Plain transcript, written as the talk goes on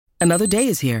Another day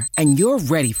is here, and you're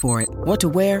ready for it. What to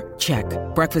wear? Check.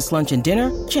 Breakfast, lunch, and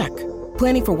dinner? Check.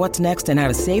 Planning for what's next and how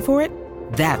to save for it?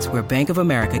 That's where Bank of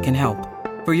America can help.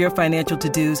 For your financial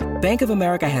to-dos, Bank of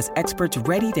America has experts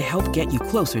ready to help get you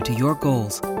closer to your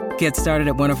goals. Get started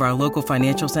at one of our local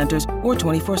financial centers or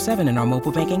 24/7 in our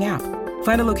mobile banking app.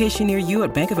 Find a location near you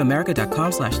at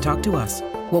bankofamerica.com/talktous.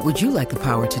 What would you like the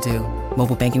power to do?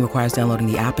 Mobile banking requires downloading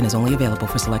the app and is only available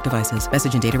for select devices.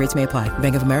 Message and data rates may apply.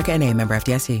 Bank of America N.A., member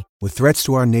FDIC. With threats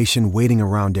to our nation waiting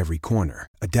around every corner,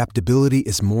 adaptability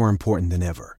is more important than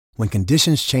ever. When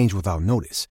conditions change without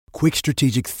notice, quick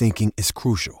strategic thinking is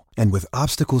crucial. And with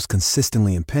obstacles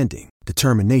consistently impending,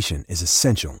 determination is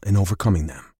essential in overcoming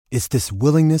them. It's this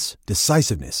willingness,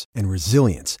 decisiveness, and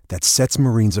resilience that sets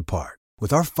Marines apart.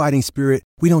 With our fighting spirit,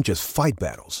 we don't just fight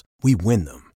battles, we win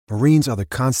them. Marines are the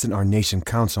constant our nation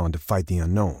counts on to fight the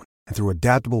unknown. And through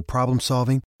adaptable problem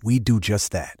solving, we do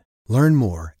just that. Learn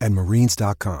more at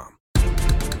marines.com.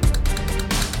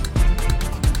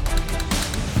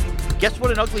 Guess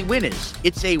what an ugly win is?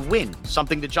 It's a win,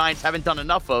 something the Giants haven't done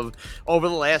enough of over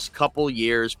the last couple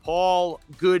years. Paul,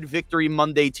 good victory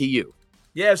Monday to you.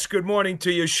 Yes, good morning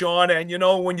to you, Sean. And,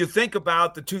 when you think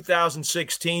about the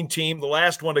 2016 team, the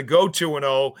last one to go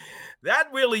 2-0, that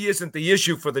really isn't the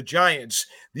issue for the Giants.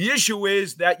 The issue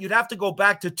is that you'd have to go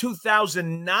back to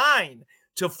 2009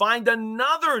 to find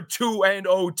another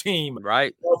 2-0 team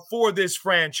right for this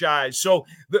franchise. So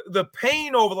the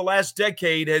pain over the last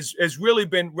decade has really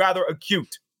been rather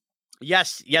acute.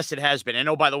 Yes, it has been.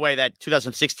 And by the way, that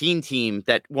 2016 team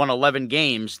that won 11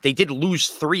 games, they did lose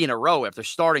 3 in a row after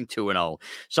starting 2-0,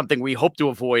 something we hope to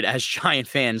avoid as Giant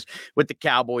fans with the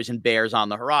Cowboys and Bears on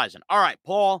the horizon. All right,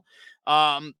 Paul,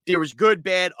 there was good,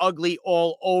 bad, ugly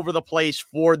all over the place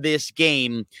for this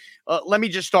game. Let me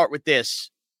just start with this.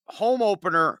 Home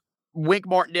opener, Wink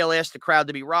Martindale asked the crowd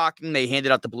to be rocking. They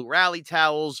handed out the blue rally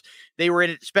towels. They were in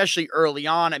it, especially early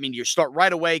on. I mean, you start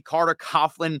right away. Carter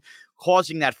Coughlin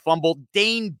causing that fumble.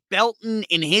 Dane Belton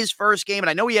in his first game, and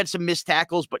I know he had some missed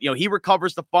tackles, but, he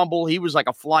recovers the fumble. He was like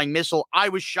a flying missile. I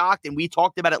was shocked, and we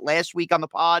talked about it last week on the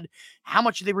pod. How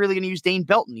much are they really going to use Dane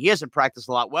Belton? He hasn't practiced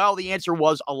a lot. Well, the answer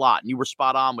was a lot, and you were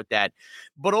spot on with that.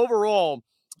 But overall,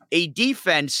 a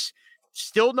defense,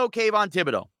 still no Kayvon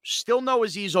Thibodeau, still no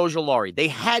Azeez Ojulari. They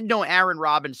had no Aaron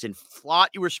Robinson. Flott,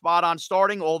 you were spot on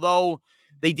starting, although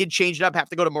they did change it up, have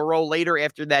to go to Moreau later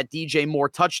after that DJ Moore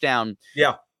touchdown.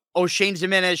 Yeah. Shane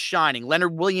Zimenez shining.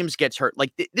 Leonard Williams gets hurt.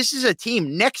 Like, this is a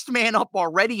team next man up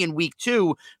already in week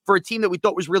 2 for a team that we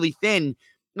thought was really thin.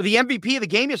 The MVP of the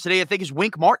game yesterday, I think, is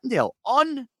Wink Martindale.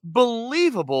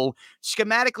 Unbelievable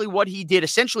schematically what he did,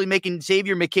 essentially making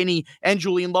Xavier McKinney and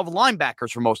Julian Love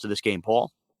linebackers for most of this game,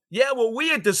 Paul. Yeah, well, we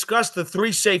had discussed the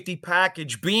 3-safety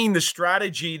package being the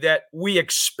strategy that we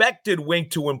expected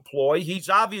Wink to employ. He's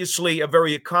obviously a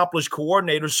very accomplished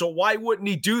coordinator, so why wouldn't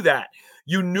he do that?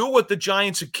 You knew what the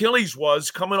Giants' Achilles was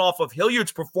coming off of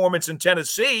Hilliard's performance in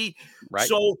Tennessee. Right.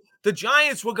 So the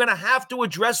Giants were going to have to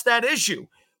address that issue.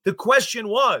 The question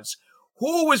was,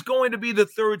 who was going to be the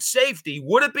third safety?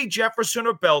 Would it be Jefferson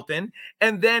or Belton?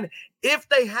 And then if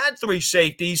they had 3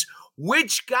 safeties,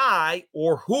 which guy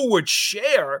or who would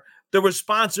share the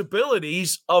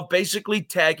responsibilities of basically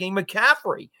tagging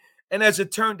McCaffrey? And as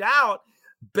it turned out,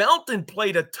 Belton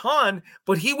played a ton,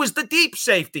 but he was the deep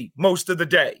safety most of the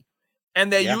day. And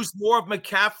they used more of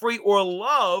McCaffrey or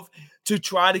Love to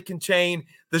try to contain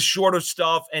the shorter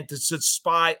stuff and to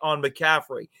spy on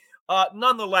McCaffrey.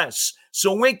 Nonetheless,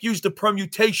 so Wink used a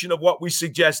permutation of what we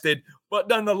suggested, but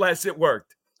nonetheless, it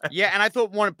worked. Yeah, and I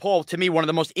thought, Paul, to me, one of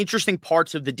the most interesting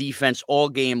parts of the defense all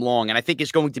game long, and I think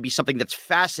is going to be something that's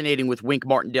fascinating with Wink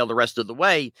Martindale the rest of the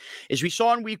way, is we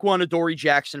saw in week 1 Adoree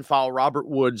Jackson foul Robert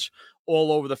Woods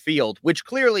all over the field, which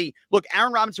clearly, look,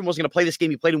 Aaron Robinson wasn't going to play this game.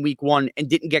 He played in week 1 and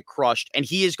didn't get crushed. And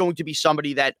he is going to be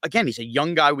somebody that, again, he's a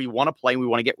young guy we want to play and we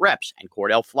want to get reps. And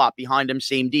Cordell Flott behind him,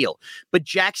 same deal. But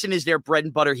Jackson is their bread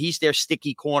and butter. He's their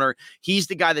sticky corner. He's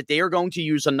the guy that they are going to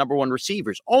use on number 1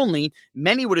 receivers. Only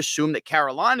many would assume that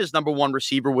Carolina's number 1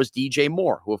 receiver was DJ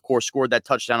Moore, who, of course, scored that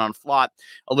touchdown on Flott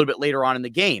a little bit later on in the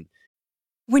game.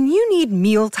 When you need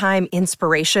mealtime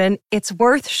inspiration, it's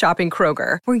worth shopping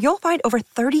Kroger, where you'll find over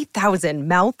 30,000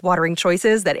 mouth-watering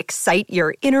choices that excite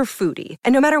your inner foodie.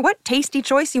 And no matter what tasty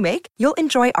choice you make, you'll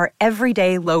enjoy our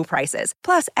everyday low prices,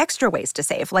 plus extra ways to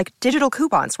save, like digital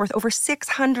coupons worth over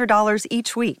 $600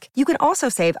 each week. You can also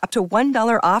save up to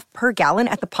 $1 off per gallon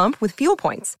at the pump with fuel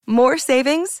points. More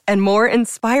savings and more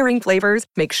inspiring flavors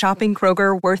make shopping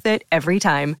Kroger worth it every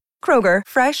time. Kroger,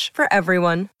 fresh for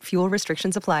everyone. Fuel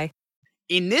restrictions apply.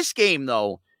 In this game,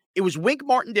 though, it was Wink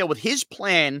Martindale with his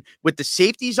plan with the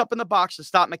safeties up in the box to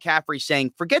stop McCaffrey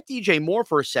saying, forget DJ Moore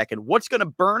for a second. What's going to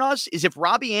burn us is if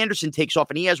Robbie Anderson takes off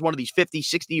and he has one of these 50,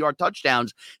 60-yard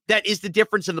touchdowns, that is the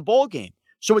difference in the ball game.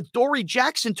 So Adoree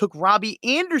Jackson took Robbie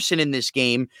Anderson in this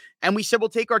game, and we said we'll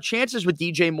take our chances with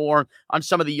DJ Moore on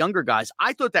some of the younger guys.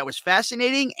 I thought that was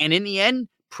fascinating, and in the end,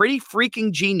 pretty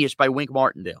freaking genius by Wink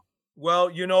Martindale.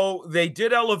 Well, they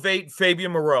did elevate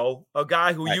Fabian Moreau, a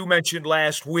guy who you mentioned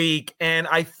last week, and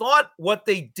I thought what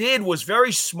they did was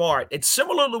very smart. It's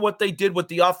similar to what they did with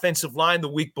the offensive line the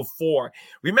week before.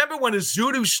 Remember when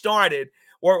Ezeudu started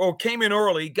or came in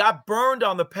early, got burned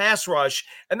on the pass rush,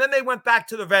 and then they went back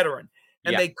to the veteran,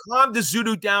 and they calmed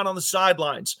Ezeudu down on the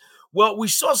sidelines. Well, we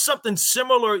saw something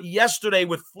similar yesterday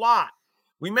with Flott.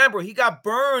 Remember, he got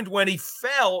burned when he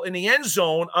fell in the end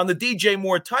zone on the DJ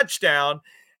Moore touchdown,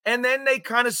 and then they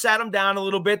kind of sat him down a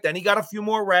little bit. Then he got a few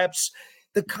more reps.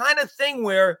 The kind of thing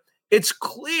where it's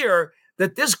clear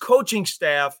that this coaching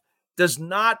staff does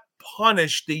not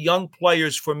punish the young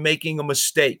players for making a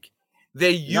mistake.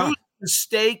 They use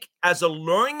mistake as a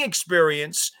learning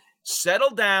experience.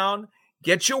 Settle down,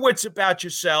 get your wits about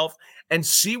yourself, and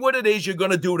see what it is you're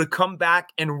going to do to come back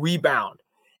and rebound.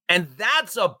 And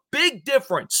that's a big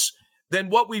difference than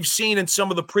what we've seen in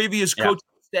some of the previous coaching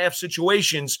staff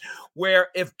situations where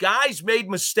if guys made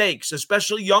mistakes,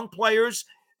 especially young players,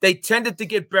 they tended to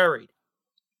get buried.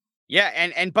 Yeah,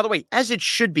 and by the way, as it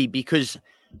should be, because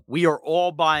we are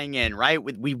all buying in, right?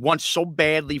 We want so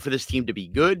badly for this team to be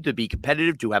good, to be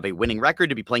competitive, to have a winning record,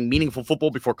 to be playing meaningful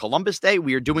football before Columbus Day.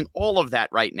 We are doing all of that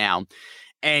right now.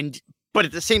 But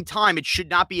at the same time, it should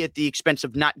not be at the expense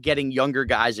of not getting younger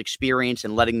guys experience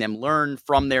and letting them learn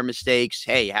from their mistakes.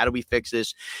 Hey, how do we fix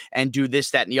this and do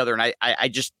this, that, and the other? And I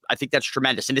think that's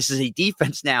tremendous. And this is a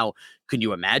defense now. Can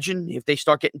you imagine if they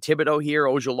start getting Thibodeau here,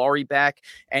 Ojulari back?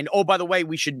 And oh, by the way,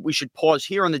 we should pause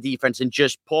here on the defense and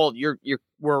just, Paul,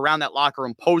 we're around that locker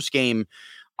room post game.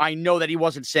 I know that he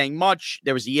wasn't saying much.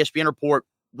 There was the ESPN report.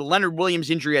 The Leonard Williams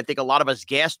injury, I think a lot of us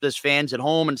gasped as fans at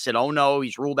home and said, oh no,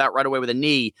 he's ruled out right away with a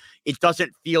knee. It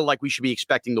doesn't feel like we should be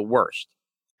expecting the worst.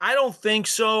 I don't think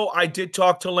so. I did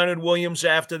talk to Leonard Williams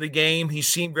after the game. He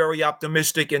seemed very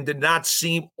optimistic and did not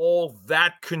seem all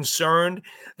that concerned.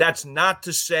 That's not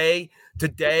to say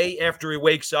today, after he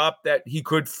wakes up, that he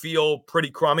could feel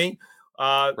pretty crummy.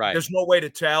 Right. There's no way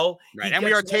to tell. Right. And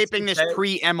we are taping this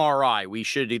pre-MRI. We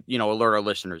should, alert our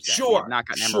listeners that. Sure. Not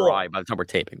got an MRI by the time we're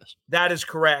taping this. That is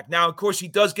correct. Now, of course, he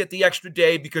does get the extra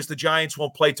day because the Giants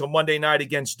won't play till Monday night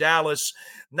against Dallas.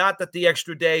 Not that the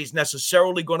extra day is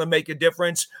necessarily going to make a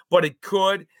difference, but it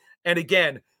could. And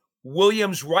again,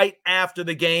 Williams, right after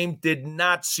the game, did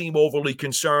not seem overly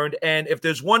concerned. And if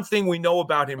there's one thing we know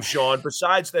about him, Sean,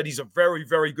 besides that he's a very,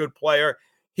 very good player,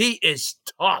 he is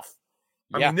tough.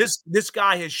 I mean, this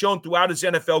guy has shown throughout his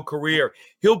NFL career,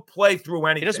 he'll play through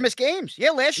anything. He doesn't miss games.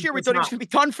 Yeah, last year we thought he was going to be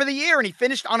done for the year, and he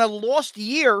finished on a lost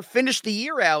year, finished the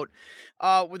year out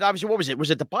with obviously, what was it?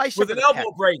 Was it the bicep? With an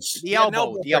elbow brace. The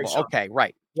elbow. Okay,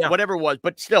 right. Yeah. Whatever it was,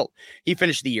 but still, he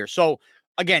finished the year. So,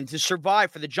 again, to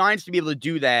survive, for the Giants to be able to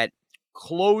do that,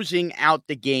 closing out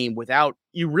the game without,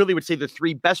 you really would say, the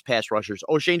three best pass rushers.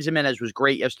 O'Shane Ximines was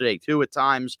great yesterday, too, at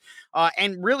times.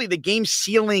 And really, the game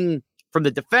sealing from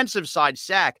the defensive side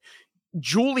sack,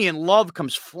 Julian Love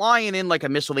comes flying in like a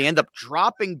missile. They end up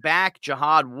dropping back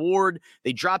Jihad Ward.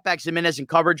 They drop back Ximines in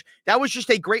coverage. That was just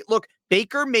a great look.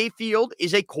 Baker Mayfield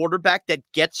is a quarterback that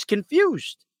gets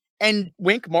confused. And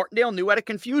Wink Martindale knew how to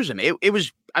confuse him. It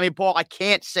was, Paul, I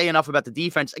can't say enough about the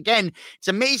defense. Again, it's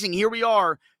amazing. Here we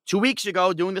are 2 weeks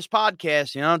ago doing this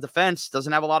podcast. Defense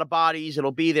doesn't have a lot of bodies.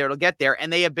 It'll be there. It'll get there.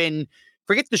 And they have been,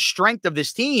 forget the strength of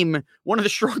this team, one of the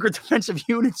stronger defensive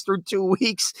units through 2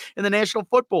 weeks in the National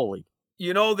Football League.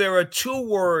 There are two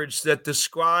words that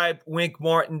describe Wink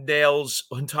Martindale's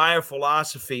entire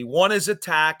philosophy. One is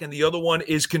attack, and the other one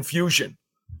is confusion.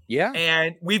 Yeah.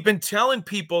 And we've been telling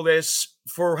people this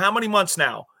for how many months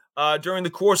now? During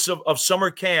the course of summer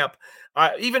camp,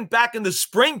 even back in the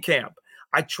spring camp,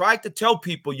 I tried to tell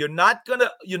people you're not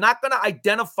gonna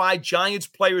identify Giants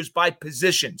players by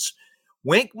positions.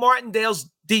 Wink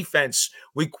Martindale's defense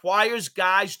requires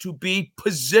guys to be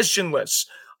positionless,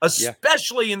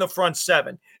 especially in the front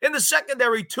seven. In the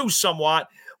secondary, too, somewhat.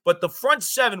 But the front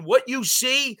seven, what you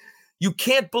see, you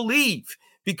can't believe,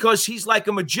 because he's like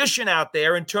a magician out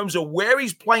there in terms of where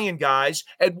he's playing guys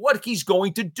and what he's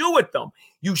going to do with them.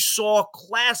 You saw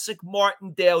classic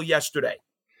Martindale yesterday.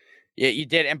 Yeah, you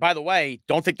did. And by the way,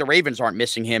 don't think the Ravens aren't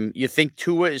missing him. You think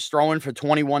Tua is throwing for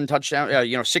 21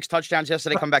 touchdowns, 6 touchdowns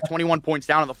yesterday, come back 21 points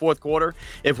down in the fourth quarter.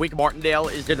 If Wink Martindale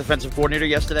is their defensive coordinator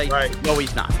yesterday, right. No,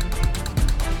 he's not.